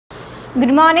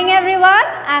Good morning everyone.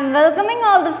 I am welcoming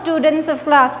all the students of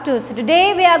class 2. So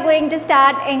today we are going to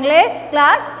start English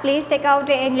class. Please take out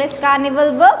your English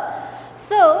Carnival book.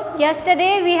 So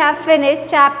yesterday we have finished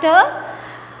chapter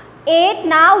 8.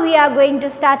 Now we are going to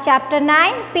start chapter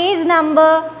 9, page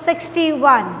number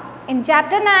 61. In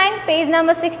chapter 9, page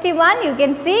number 61, you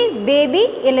can see baby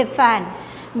elephant.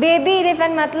 Baby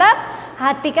elephant matlab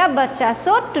hathi ka bachcha.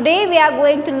 So today we are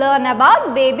going to learn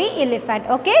about baby elephant.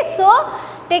 Okay, so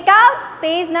take out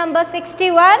page number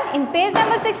 61. In page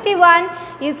number 61,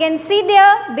 you can see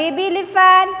there baby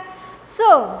elephant.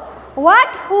 So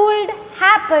what would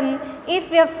happen if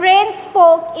your friend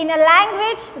spoke in a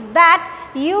language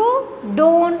that you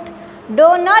do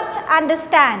not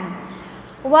understand?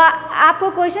 आपको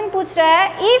question पूछ रहा है,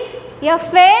 if your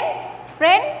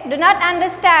friend do not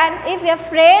understand, if your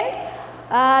friend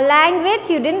language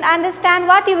you didn't understand,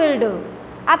 what you will do?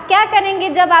 आप क्या करेंगे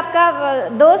जब आपका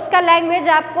दोस्त का लैंग्वेज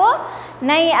आपको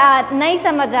नहीं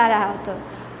समझ आ रहा हो तो?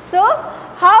 So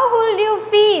how would you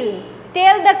feel?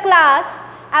 Tell the class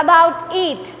about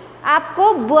it.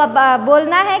 आपको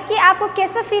बोलना है कि आपको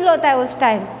कैसा फील होता है उस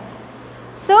time.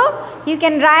 So you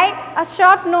can write a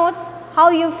short notes how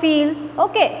you feel.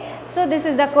 Okay, so this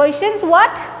is the questions.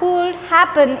 What would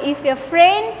happen if your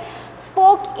friend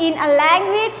spoke in a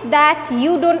language that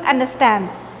you don't understand?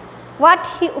 What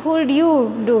would you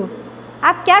do?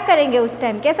 आप क्या करेंगे उस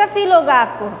time? कैसा feel होगा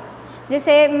आपको?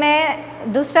 जैसे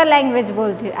मैं दूसरा लैंग्वेज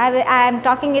बोलती हूँ, I am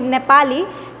talking in Nepali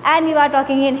and you are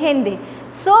talking in Hindi.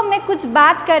 सो मैं कुछ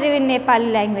बात कर रही हूँ नेपाली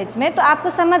लैंग्वेज में, तो आपको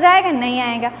समझ आएगा? नहीं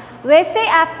आएगा. वैसे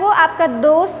आपको आपका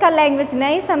दोस्त का लैंग्वेज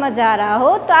नहीं समझ आ रहा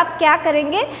हो तो आप क्या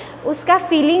करेंगे? उसका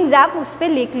फीलिंग्स आप उस पर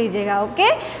लिख लीजिएगा. Okay,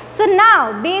 so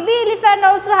now baby elephant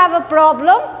also have a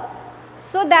problem.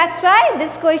 So that's why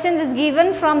this question is given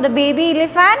from the baby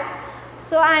elephant.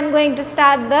 So I am going to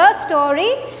start the story.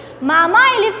 Mama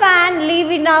elephant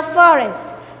lived in a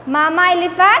forest. Mama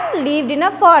elephant lived in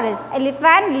a forest.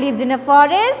 Elephant lived in a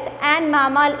forest and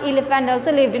Mama elephant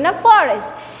also lived in a forest.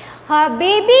 Her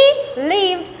baby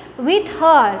lived with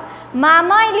her.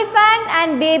 Mama elephant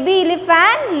and baby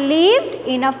elephant lived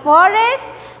in a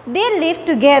forest. They lived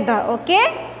together. Okay.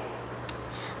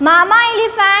 Mama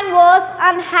elephant was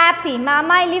unhappy.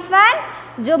 Mama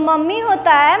elephant जो mummy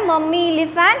होता है, mummy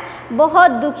elephant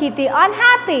बहुत दुखी थी,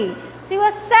 unhappy. She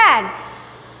was sad.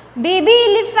 Baby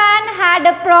elephant had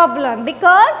a problem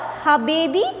because her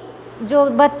baby, जो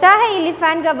बच्चा है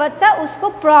elephant का बच्चा, उसको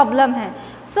प्रॉब्लम है.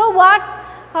 So what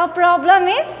her problem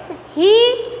is? He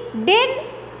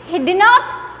did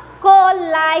not call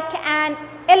like an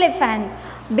elephant.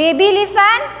 Baby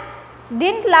elephant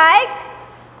didn't like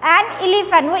and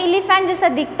elephant. वो elephant जैसा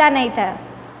दिखता नहीं था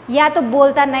या तो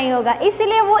बोलता नहीं होगा,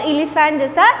 इसीलिए वो एलिफेंट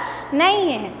जैसा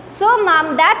नहीं है. So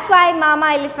that's why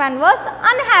mama elephant was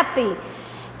unhappy.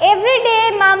 Every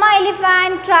day mama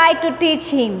elephant try to teach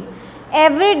him.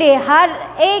 Every day, हर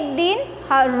एक दिन,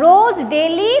 हर रोज,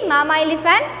 डेली मामा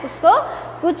एलिफेंट उसको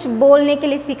कुछ बोलने के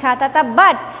लिए सिखाता था.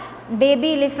 But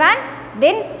baby elephant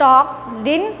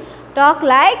didn't talk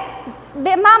like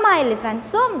the mama elephant.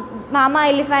 So mama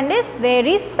elephant is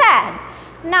very sad.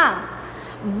 Now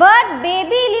but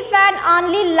baby elephant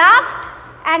only laughed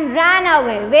and ran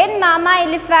away when mama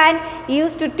elephant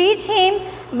used to teach him.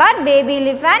 But baby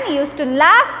elephant used to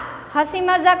laugh, हंसी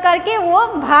मजाक करके वो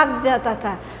भाग जाता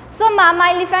था. So mama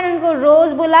elephant उनको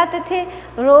रोज बुलाते थे,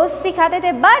 रोज सिखाते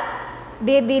थे. But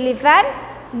baby elephant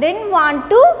didn't want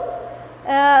to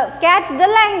catch the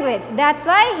language. That's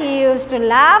why he used to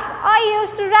laugh or he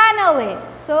used to run away.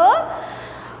 So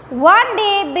one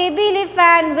day baby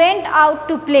elephant went out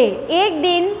to play. एक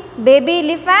दिन baby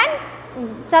elephant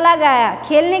चला गया,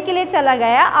 खेलने के लिए चला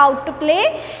गया, out to play.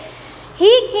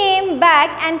 He came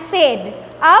back and said,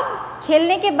 अब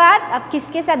खेलने के बाद अब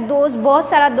किसके साथ? दोस्त, बहुत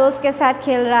सारा दोस्त के साथ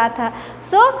खेल रहा था.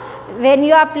 So when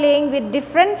you are playing with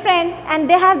different friends and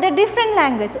they have the different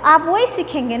language, आप वही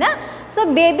सीखेंगे ना. So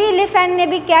baby elephant ने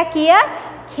भी क्या किया?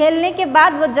 खेलने के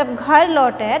बाद वो जब घर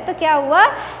लौटे तो क्या हुआ?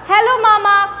 Hello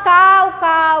mama, cow,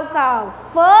 cow, cow.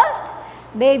 First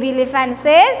baby elephant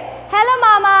says hello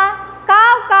mama,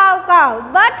 cow, cow, cow.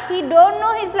 But he don't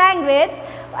know his language.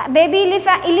 Baby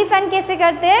elephant कैसे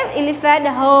करते हैं? एलिफेंट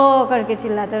हो करके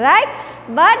चिल्लाते, राइट?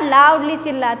 बट लाउडली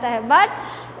चिल्लाता है.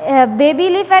 बट बेबी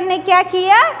एलिफेंट ने क्या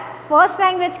किया? फर्स्ट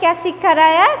लैंग्वेज क्या सीख कर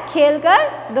आया? खेल कर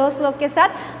दोस्त लोग के साथ,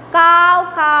 काव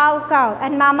काव काव.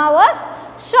 And mama was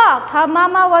shocked. Her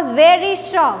mama was very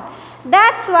shocked.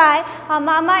 That's why her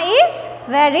mama is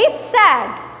very sad.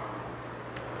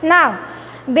 Now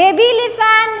baby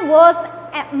elephant was,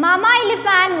 mama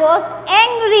elephant was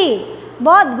angry.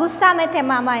 बहुत गुस्सा में थे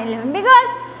मामा elephant because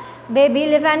baby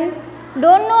elephant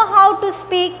don't know how to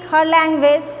speak her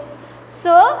language.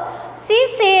 So she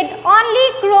said, only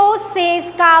crow says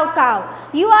cow cow.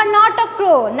 You are not a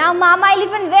crow. Now Mama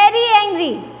Elephant very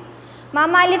angry.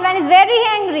 Mama Elephant is very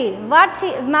angry. What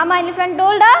Mama Elephant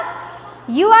told her?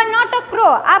 You are not a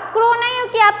crow. आप crow नहीं हो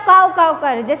कि आप cow cow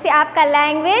कर. जैसे आपका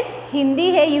language Hindi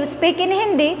है, you speak in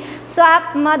Hindi, so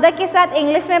आप mother के साथ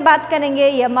English में बात करेंगे,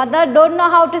 या mother don't know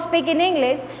how to speak in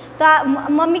English, तो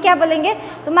मम्मी क्या बोलेंगे,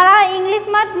 तुम्हारा इंग्लिश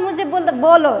मत मुझे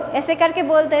बोलो, ऐसे करके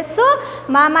बोलते हैं. सो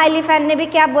मामा एलिफेंट ने भी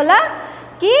क्या बोला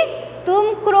कि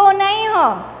तुम क्रो नहीं हो,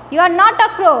 you are not a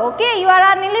crow, okay, you are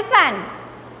an elephant,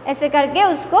 ऐसे करके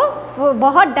उसको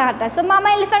बहुत डांटा. सो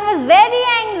मामा elephant was very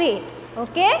angry.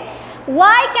 Okay,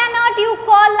 why can not you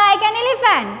call like an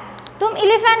elephant, तुम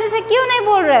एलिफेंट जैसे क्यों नहीं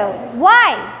बोल रहे हो,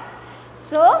 why.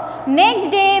 So next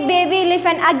day baby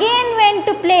elephant again went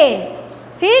to play.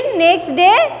 फिर next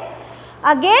day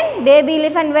again baby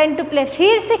elephant went to play,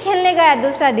 फिर से खेलने गया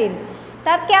दूसरा दिन.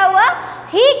 तब क्या हुआ,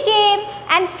 he came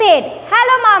and said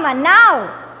hello mama. Now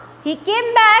he came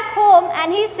back home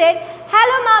and he said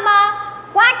hello mama,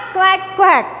 quack quack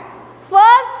quack.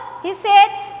 First he said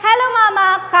hello mama,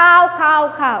 cow cow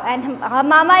cow, and her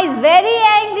mama is very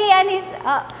angry and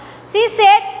she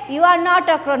said you are not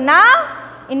a crow. Now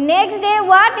in next day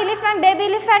what baby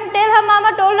elephant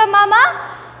told her mama,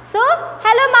 so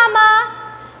hello mama,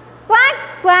 quack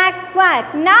quack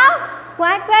quack. Now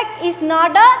quack quack is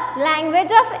not a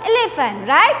language of elephant,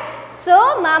 right?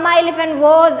 So mama elephant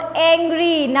was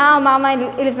angry. Now mama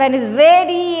elephant is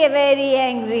very very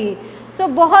angry. So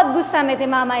बहुत गुस्सा में थे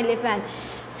mama elephant.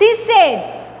 She said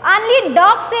only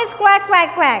dog says quack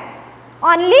quack quack.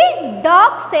 Only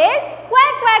dog says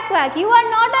quack quack quack. You are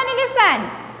not an elephant.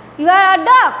 You are a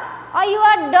dog, or you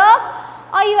are dog,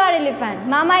 और you are elephant.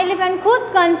 Mama elephant खुद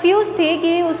confuse थी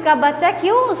कि उसका बच्चा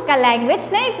क्यों उसका language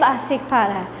नहीं सीख पा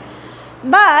रहा है.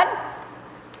 But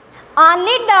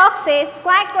only dog says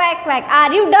quack quack quack.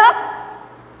 Are you dog,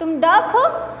 तुम डॉग हो,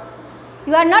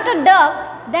 you are not a dog,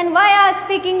 then why are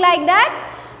speaking like that.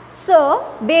 So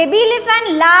baby elephant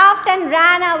laughed and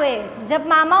ran away. जब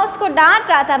मामा उसको डांट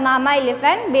रहा था मामा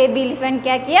एलिफेंट, बेबी एलिफेंट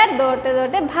क्या किया, दौड़ते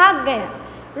दौड़ते भाग गया.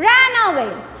 Ran away,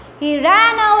 he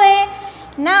ran away.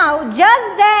 Now just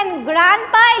then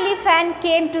grandpa elephant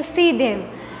came to see them.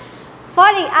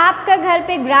 Fori आपका घर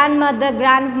पे ग्रैंड मदर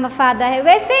ग्रैंड फादर है,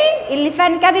 वैसे ही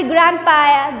एलिफेंट का भी ग्रैंडपा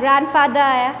आया, ग्रैंडफादर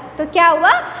आया. तो क्या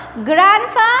हुआ,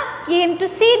 grandpa came to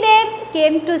see them,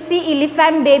 came to C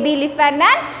elephant, baby elephant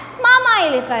and mama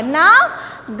elephant. Now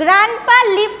grandpa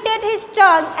lifted his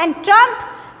tongue and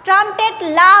trumpeted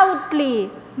loudly.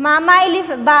 Mama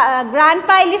elephant,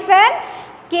 grandpa elephant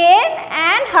came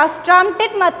and has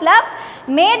trumpet मतलब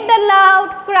made the loud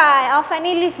cry of an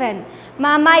elephant.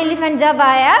 Mama elephant जब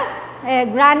आया,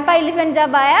 grandpa elephant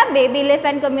जब आया baby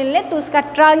elephant को मिलने, तो उसका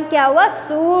trunk क्या हुआ,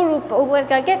 सूर ऊपर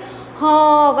करके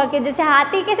हाँ करके, जैसे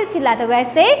हाथी कैसे चिल्लाते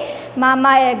वैसे ही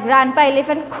मामा ग्रैंडपा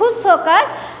एलिफेंट खुश होकर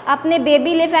अपने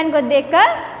बेबी एलिफेंट को देखकर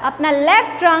अपना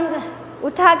लेफ्ट ट्रंक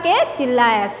उठा के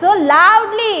चिल्लाया, सो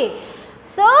loudly.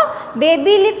 So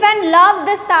baby elephant love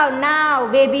the sound. Now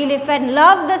baby elephant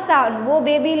love the sound. वो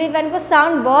baby elephant को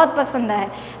sound बहुत पसंद आया.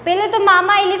 पहले तो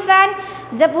मामा elephant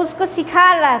जब उसको सिखा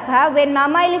रहा था, when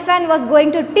mama elephant was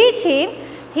going to teach him,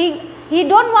 he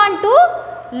don't want to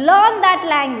learn that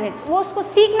language. वो उसको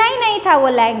सीखना ही नहीं था वो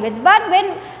language. But when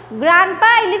grandpa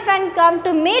elephant come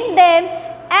to meet them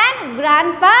and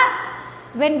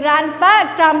when grandpa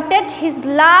trumpeted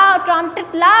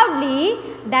loudly,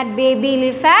 that baby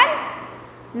elephant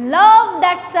love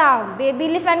that sound. Baby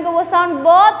elephant को वो sound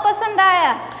बहुत पसंद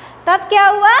आया. तब क्या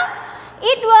हुआ,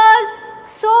 it was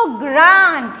so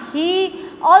grand. He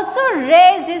also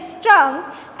raised his trunk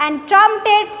and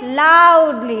trumpeted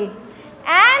loudly.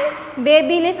 And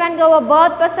baby elephant को वो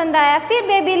बहुत पसंद आया. फिर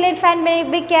बेबी एलिफेंट ने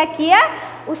भी क्या किया,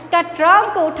 उसका ट्रंक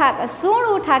को उठाकर, सूंड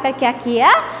उठाकर क्या किया,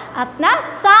 अपना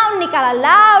साउंड निकाला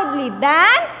loudly.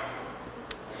 Then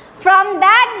from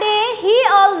that day he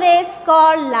always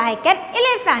called like an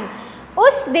elephant.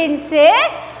 उस दिन से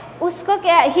उसको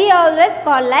क्या, he always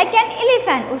called like an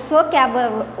elephant. उसको क्या,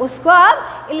 उसको अब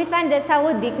एलिफेंट जैसा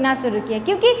वो दिखना शुरू किया.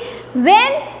 क्योंकि when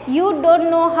you don't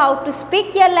know how to speak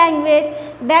your language,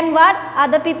 then what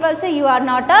other people say, you are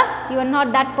not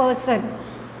that person.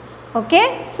 Okay,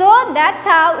 so that's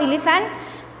how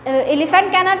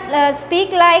elephant cannot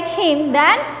speak like him,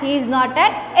 then he is not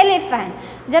an elephant.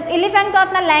 जब elephant को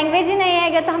अपना language ही नहीं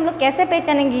आएगा तो हम लोग कैसे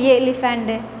पहचानेंगे ये एलिफेंट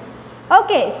है.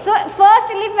 Okay, so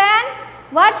first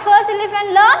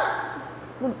elephant learn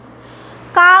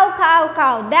cow cow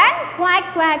cow, then quack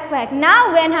quack quack.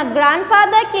 Now when his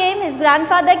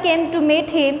grandfather came to meet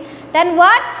him, then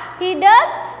what he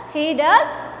does,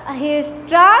 his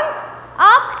trunk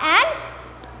up and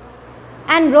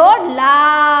and roared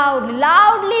loudly.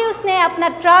 Loudly उसने अपना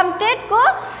trumpet को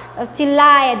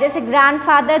चिल्लाया, जैसे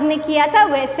grandfather ने किया था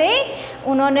वैसे ही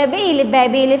उन्होंने भी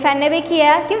बेबी एलिफेंट ने भी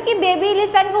किया, क्योंकि बेबी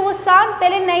एलिफेंट को वो साउंड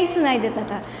पहले नहीं सुनाई देता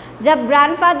था। जब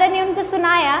ग्रैंडफादर ने उनको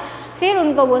सुनाया फिर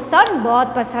उनको वो साउंड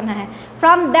बहुत पसंद है।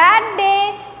 From that day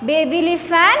baby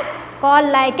elephant call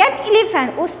like an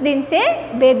elephant, उस दिन से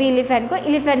बेबी एलिफेंट को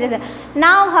एलिफेंट जैसे।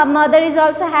 Now her mother is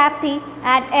also happy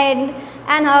at and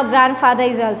and her grandfather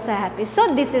is also happy. So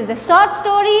this is the short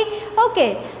story. Okay,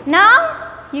 now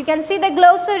you can see the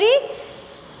glossary.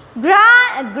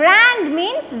 Grand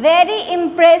means very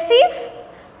impressive.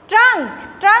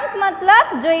 Trunk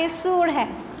मतलब जो ये सूढ़ है,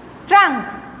 trunk.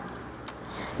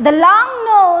 The long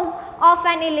nose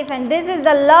of an elephant. This is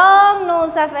the long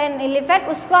nose of an elephant.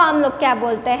 उसको हम लोग क्या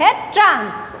बोलते हैं? Trunk.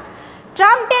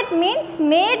 Trumpet means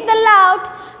made the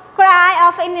loud cry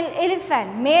of an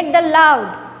elephant. Made the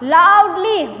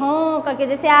loudly हाँ करके,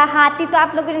 जैसे हाथी तो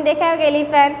आप लोगों ने देखा होगा,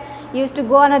 elephant used to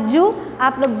go on a जू।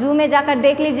 आप लोग जू में जाकर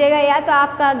देख लीजिएगा, या तो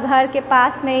आपका घर के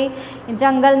पास में ही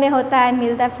जंगल में होता है,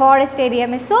 मिलता है फॉरेस्ट एरिया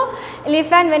में। सो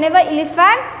elephant, whenever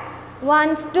elephant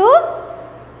wants to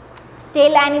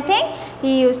tell anything,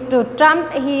 he used to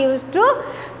Trump, he used to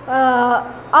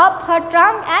up her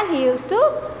Trump and he used to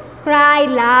cry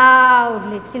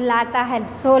loudly, चिल्लाता है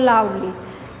सो loudly.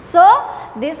 So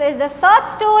this is the short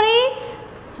story.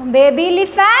 Baby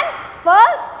elephant.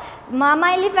 First, mama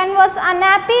elephant was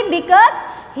unhappy because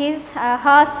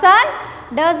her son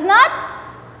does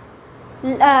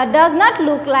not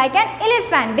look like an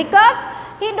elephant, because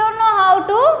he don't know how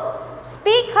to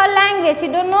speak her language. He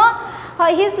don't know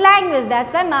his language.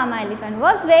 That's why mama elephant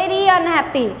was very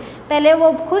unhappy. पहले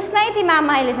वो खुश नहीं थी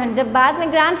मामा elephant, जब बाद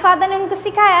में grandfather ने उनको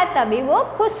सिखाया तभी वो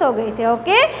खुश हो गए थे.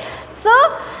 Okay, so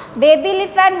baby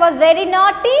elephant was very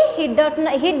naughty. He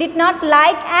did not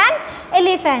like an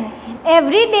elephant.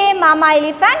 Every day mama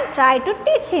elephant tried to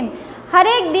teach him. हर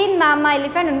एक दिन मामा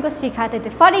एलिफेंट उनको सिखाते थे.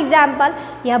 For example,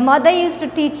 your mother used to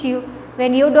teach you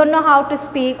when you don't know how to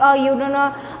speak or you don't know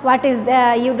what is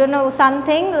you don't know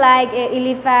something like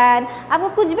elephant, आपको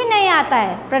कुछ भी नहीं आता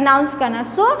है pronounce करना,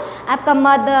 so आपका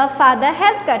mother father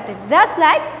help करते. Just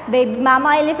like baby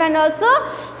mama elephant also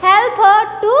help her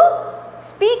to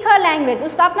speak her language.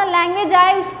 उसका अपना language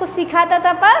आए उसको सिखाता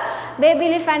था, पर baby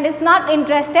elephant is not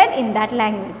interested in that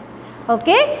language.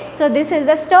 Okay, so this is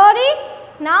the story.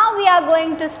 Now we are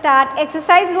going to start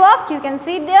exercise work. You can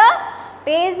see there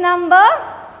page number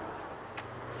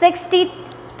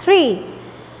 63.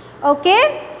 Okay,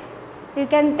 you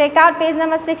can take out page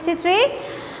number 63.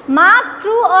 Mark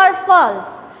true or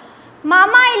false.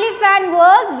 Mama elephant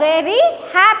was very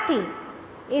happy.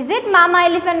 Is it mama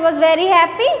elephant was very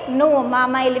happy? No,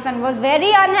 mama elephant was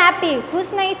very unhappy.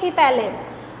 खुश नहीं थी पहले.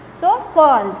 So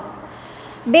false.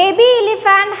 Baby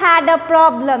elephant had a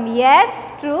problem. Yes,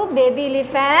 true. Baby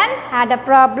elephant had a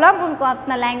problem. उनको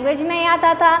अपना language नहीं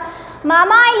आता था.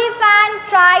 Mama elephant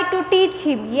tried to teach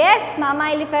him. Yes, mama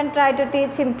elephant tried to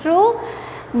teach him. True.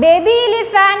 Baby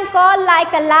elephant called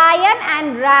like a lion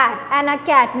and rat and a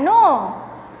cat. No,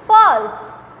 false.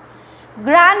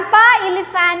 Grandpa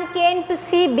elephant came to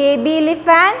see baby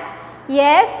elephant.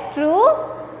 Yes, true.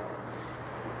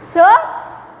 So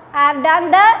I have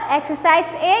done the exercise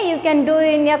A. You can do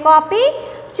in your copy.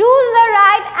 Choose the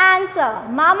right answer.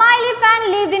 Mama elephant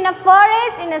lived in a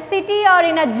forest, in a city or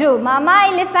in a zoo. Mama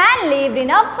elephant lived in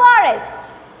a forest.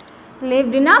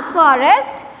 Lived in a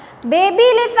forest. Baby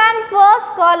elephant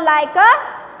first called like a,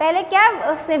 पहले क्या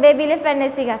उसने baby elephant ने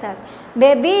सीखा था?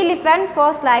 Baby elephant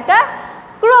first like a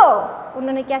crow.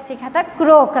 उन्होंने क्या सीखा था?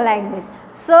 Crow का language.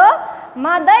 So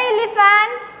mother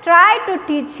elephant tried to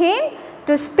teach him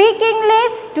to speak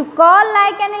English, to call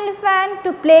like an elephant,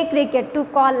 to play cricket, to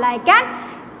call like an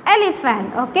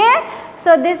elephant. Okay,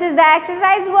 so this is the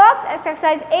exercise works.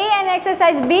 Exercise A and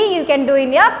exercise B you can do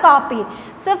in your copy.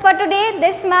 So for today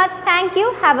this much. Thank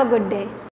you. Have a good day.